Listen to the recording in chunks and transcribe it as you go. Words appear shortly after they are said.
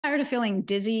tired of feeling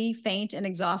dizzy, faint, and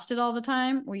exhausted all the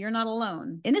time? Well, you're not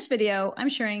alone. In this video, I'm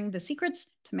sharing the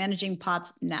secrets to managing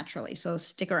POTS naturally, so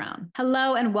stick around.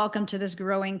 Hello, and welcome to this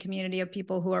growing community of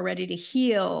people who are ready to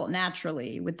heal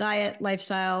naturally with diet,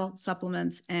 lifestyle,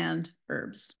 supplements, and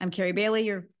herbs. I'm Carrie Bailey,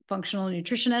 your functional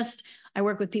nutritionist. I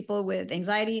work with people with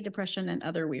anxiety, depression, and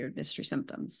other weird mystery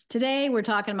symptoms. Today, we're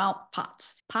talking about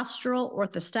POTS, postural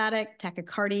orthostatic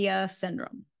tachycardia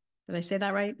syndrome. Did I say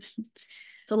that right?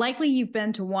 So likely you've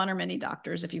been to one or many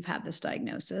doctors if you've had this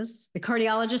diagnosis. The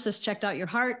cardiologist has checked out your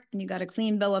heart and you got a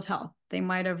clean bill of health. They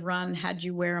might have had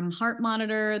you wear a heart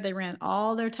monitor. They ran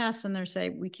all their tests and they're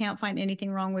saying, we can't find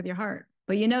anything wrong with your heart.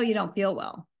 But you know you don't feel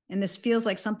well. And this feels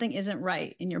like something isn't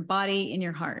right in your body, in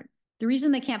your heart. The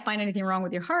reason they can't find anything wrong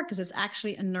with your heart because it's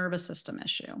actually a nervous system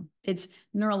issue. It's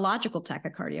neurological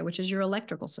tachycardia, which is your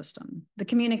electrical system. The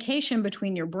communication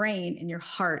between your brain and your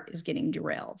heart is getting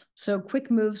derailed. So quick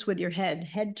moves with your head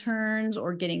turns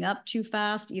or getting up too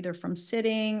fast, either from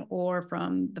sitting or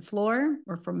from the floor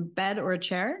or from bed or a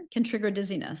chair, can trigger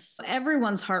dizziness.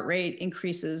 Everyone's heart rate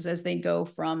increases as they go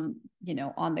from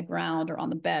on the ground or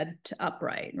on the bed to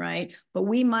upright, right? But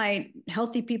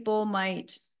healthy people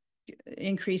might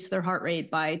increase their heart rate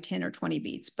by 10 or 20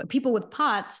 beats. But people with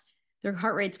POTS, their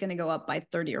heart rate's going to go up by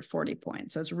 30 or 40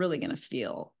 points. So it's really going to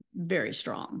feel very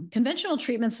strong. Conventional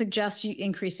treatment suggests you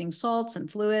increasing salts and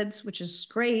fluids, which is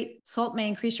great. Salt may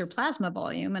increase your plasma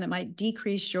volume and it might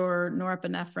decrease your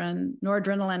noradrenaline,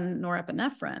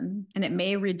 norepinephrine, and it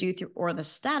may reduce your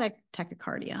orthostatic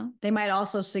tachycardia. They might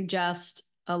also suggest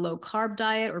a low carb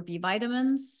diet or B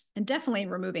vitamins, and definitely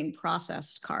removing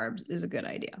processed carbs is a good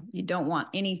idea. You don't want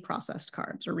any processed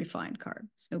carbs or refined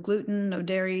carbs. No gluten, no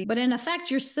dairy. But in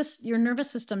effect, your nervous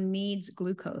system needs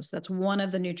glucose. That's one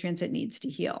of the nutrients it needs to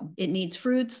heal. It needs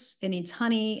fruits, it needs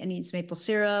honey, it needs maple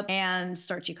syrup, and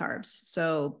starchy carbs.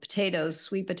 So potatoes,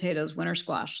 sweet potatoes, winter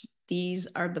squash. These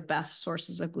are the best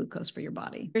sources of glucose for your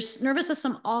body. Your nervous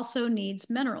system also needs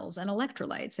minerals and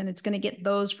electrolytes, and it's going to get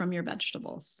those from your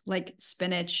vegetables, like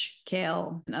spinach,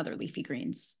 kale, and other leafy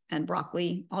greens, and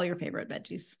broccoli, all your favorite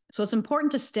veggies. So it's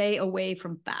important to stay away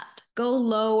from fat. Go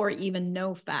low or even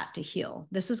no fat to heal.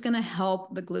 This is going to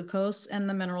help the glucose and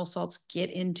the mineral salts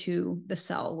get into the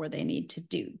cell where they need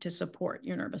to support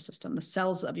your nervous system, the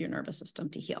cells of your nervous system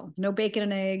to heal. No bacon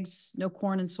and eggs, no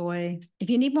corn and soy. If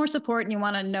you need more support and you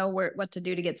want to know what to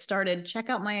do to get started, check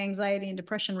out my anxiety and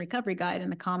depression recovery guide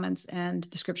in the comments and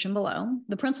description below.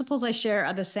 The principles I share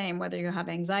are the same whether you have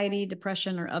anxiety,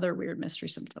 depression, or other weird mystery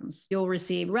symptoms. You'll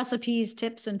receive recipes,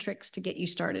 tips, and tricks to get you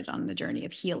started on the journey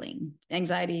of healing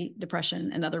anxiety,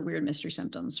 depression, and other weird mystery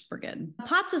symptoms for good.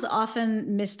 POTS is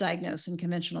often misdiagnosed in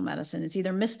conventional medicine. It's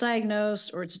either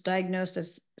misdiagnosed or it's diagnosed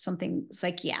as something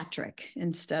psychiatric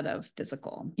instead of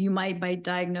physical. You might be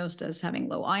diagnosed as having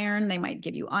low iron. They might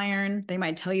give you iron. They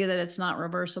might tell you that it's not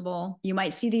reversible. You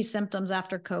might see these symptoms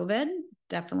after COVID.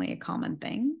 Definitely a common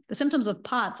thing. The symptoms of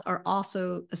POTS are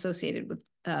also associated with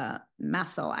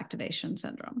mast cell activation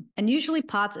syndrome. And usually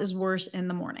POTS is worse in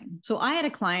the morning. So I had a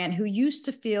client who used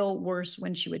to feel worse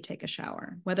when she would take a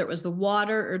shower, whether it was the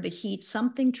water or the heat,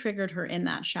 something triggered her in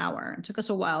that shower. It took us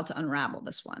a while to unravel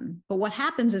this one. But what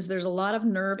happens is there's a lot of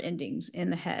nerve endings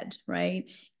in the head, right?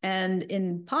 And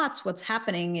in POTS, what's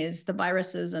happening is the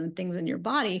viruses and things in your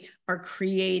body are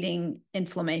creating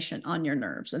inflammation on your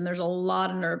nerves. And there's a lot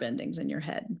of nerve endings in your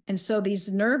head. And so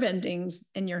these nerve endings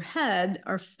in your head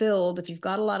are filled, if you've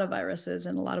got a lot of viruses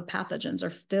and a lot of pathogens,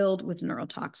 are filled with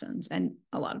neurotoxins and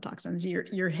a lot of toxins.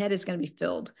 Your head is going to be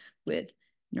filled with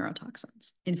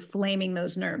neurotoxins, inflaming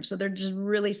those nerves. So they're just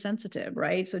really sensitive,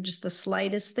 right? So just the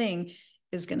slightest thing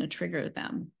is going to trigger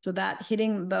them. So that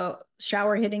hitting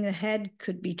the head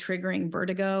could be triggering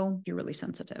vertigo. You're really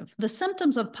sensitive. The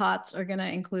symptoms of POTS are going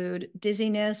to include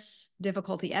dizziness,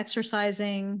 difficulty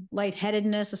exercising,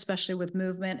 lightheadedness, especially with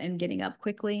movement and getting up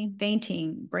quickly,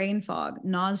 fainting, brain fog,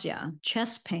 nausea,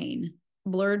 chest pain,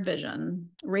 blurred vision,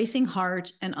 racing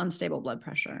heart, and unstable blood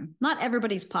pressure. Not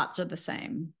everybody's POTS are the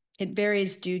same. It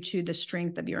varies due to the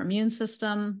strength of your immune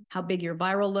system, how big your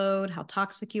viral load, how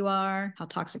toxic you are, how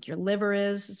toxic your liver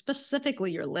is,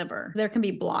 specifically your liver. There can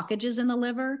be blockages in the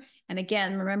liver. And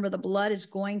again, remember the blood is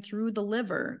going through the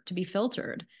liver to be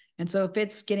filtered. And so if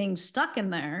it's getting stuck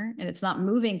in there and it's not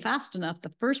moving fast enough,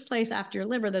 the first place after your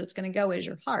liver that it's going to go is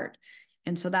your heart.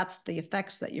 And so that's the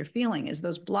effects that you're feeling is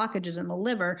those blockages in the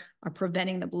liver are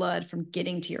preventing the blood from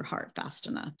getting to your heart fast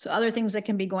enough. So other things that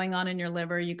can be going on in your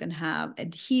liver, you can have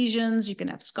adhesions, you can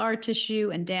have scar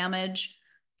tissue and damage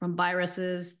from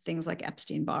viruses. Things like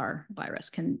Epstein-Barr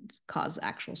virus can cause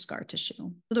actual scar tissue.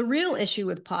 So the real issue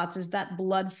with POTS is that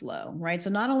blood flow, right? So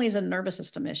not only is it a nervous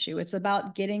system issue, it's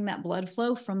about getting that blood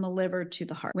flow from the liver to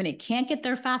the heart. When it can't get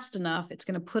there fast enough, it's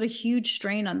going to put a huge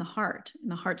strain on the heart, and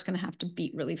the heart's going to have to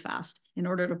beat really fast in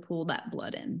order to pull that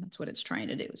blood in. That's what it's trying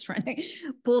to do. It's trying to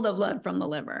pull the blood from the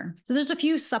liver. So there's a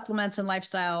few supplements and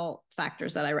lifestyle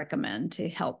factors that I recommend to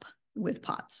help with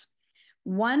POTS.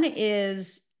 One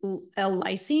is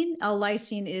L-lysine.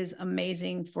 L-lysine is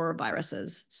amazing for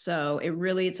viruses. So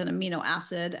it's an amino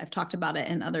acid. I've talked about it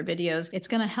in other videos. It's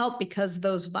going to help because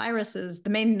those viruses, the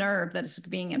main nerve that is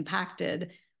being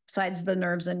impacted, besides the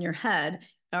nerves in your head,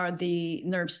 are the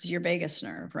nerves to your vagus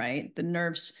nerve, right? The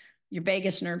nerves, your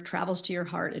vagus nerve travels to your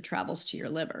heart, it travels to your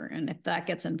liver. And if that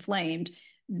gets inflamed,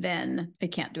 then it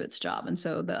can't do its job. And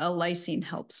so the L-lysine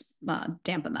helps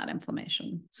dampen that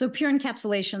inflammation. So pure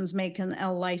encapsulations make an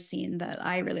L-lysine that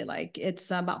I really like.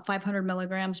 It's about 500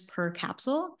 milligrams per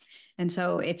capsule. And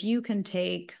so if you can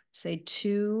take, say,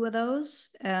 2 of those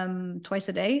twice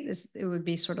a day, it would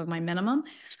be sort of my minimum.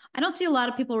 I don't see a lot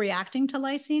of people reacting to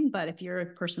lysine, but if you're a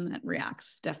person that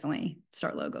reacts, definitely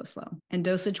start low, go slow. And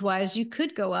dosage-wise, you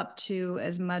could go up to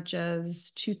as much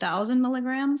as 2,000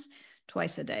 milligrams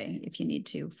twice a day if you need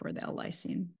to for the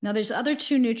L-lysine. Now, there's other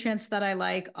 2 nutrients that I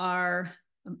like are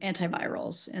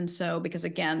antivirals. And so, because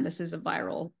again, this is a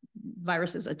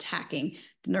virus is attacking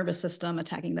the nervous system,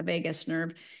 attacking the vagus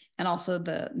nerve, and also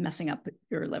messing up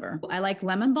your liver. I like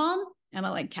lemon balm and I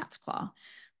like cat's claw.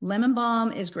 Lemon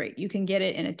balm is great. You can get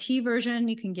it in a tea version.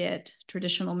 You can get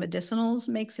traditional medicinals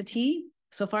makes a tea.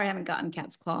 So far, I haven't gotten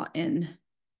cat's claw in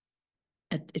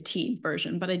a tea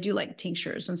version, but I do like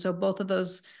tinctures. And so both of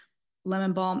those,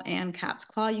 lemon balm and cat's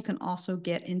claw, you can also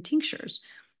get in tinctures.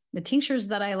 The tinctures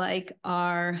that I like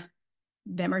are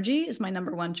Bemergy is my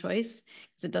number 1 choice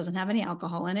because it doesn't have any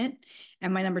alcohol in it.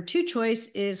 And my number 2 choice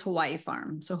is Hawaii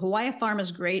Farm. So Hawaii Farm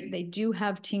is great. They do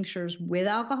have tinctures with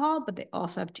alcohol, but they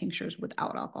also have tinctures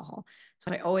without alcohol.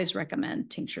 So I always recommend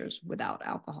tinctures without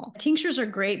alcohol. Tinctures are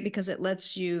great because it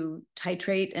lets you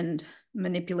titrate and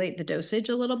manipulate the dosage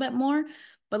a little bit more.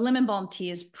 But lemon balm tea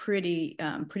is pretty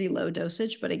low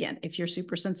dosage. But again, if you're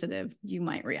super sensitive, you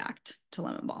might react to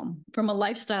lemon balm. From a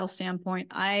lifestyle standpoint,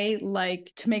 I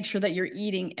like to make sure that you're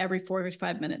eating every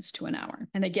 45 minutes to an hour.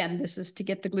 And again, this is to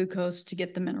get the glucose, to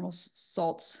get the mineral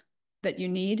salts that you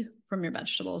need from your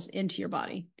vegetables into your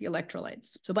body, the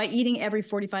electrolytes. So by eating every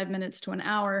 45 minutes to an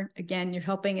hour, again, you're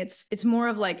helping. It's more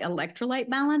of like electrolyte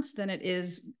balance than it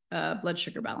is blood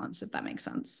sugar balance, if that makes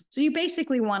sense. So you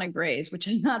basically want to graze, which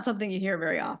is not something you hear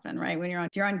very often, right? When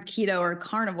if you're on keto or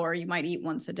carnivore, you might eat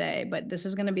once a day, but this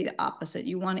is going to be the opposite.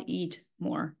 You want to eat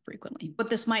more frequently. What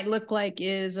this might look like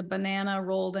is a banana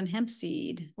rolled in hemp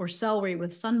seed, or celery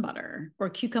with sun butter, or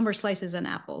cucumber slices and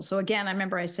apples. So again, I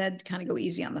remember I said kind of go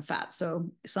easy on the fat. So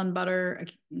sun butter,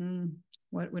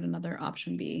 what would another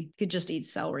option be? You could just eat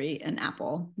celery and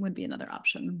apple would be another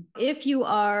option. If you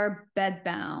are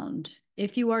bedbound,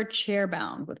 if you are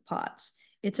chair-bound with POTS,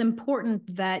 it's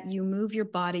important that you move your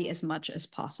body as much as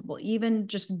possible, even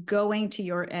just going to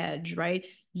your edge, right?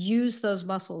 Use those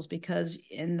muscles because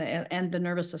and the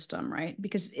nervous system, right?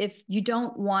 Because if you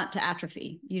don't want to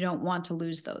atrophy, you don't want to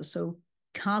lose those. So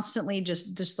constantly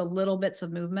just the little bits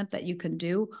of movement that you can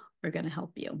do are going to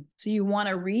help you. So you want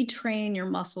to retrain your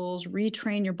muscles,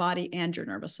 retrain your body and your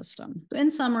nervous system. So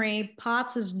in summary,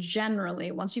 POTS is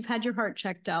generally, once you've had your heart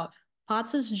checked out,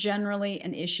 POTS is generally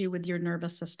an issue with your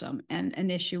nervous system and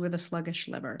an issue with a sluggish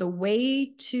liver. The way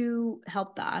to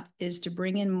help that is to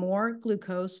bring in more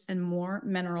glucose and more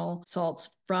mineral salts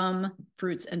from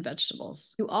fruits and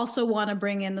vegetables. You also want to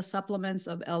bring in the supplements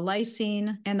of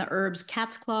L-lysine and the herbs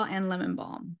cat's claw and lemon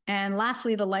balm. And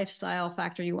lastly, the lifestyle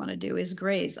factor you want to do is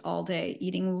graze all day.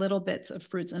 Eating little bits of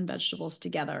fruits and vegetables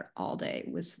together all day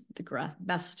was the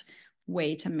best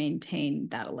way to maintain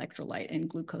that electrolyte and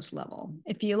glucose level.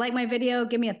 If you like my video,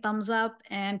 give me a thumbs up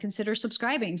and consider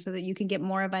subscribing so that you can get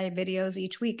more of my videos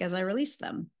each week as I release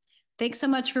them. Thanks so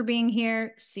much for being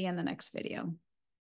here. See you in the next video.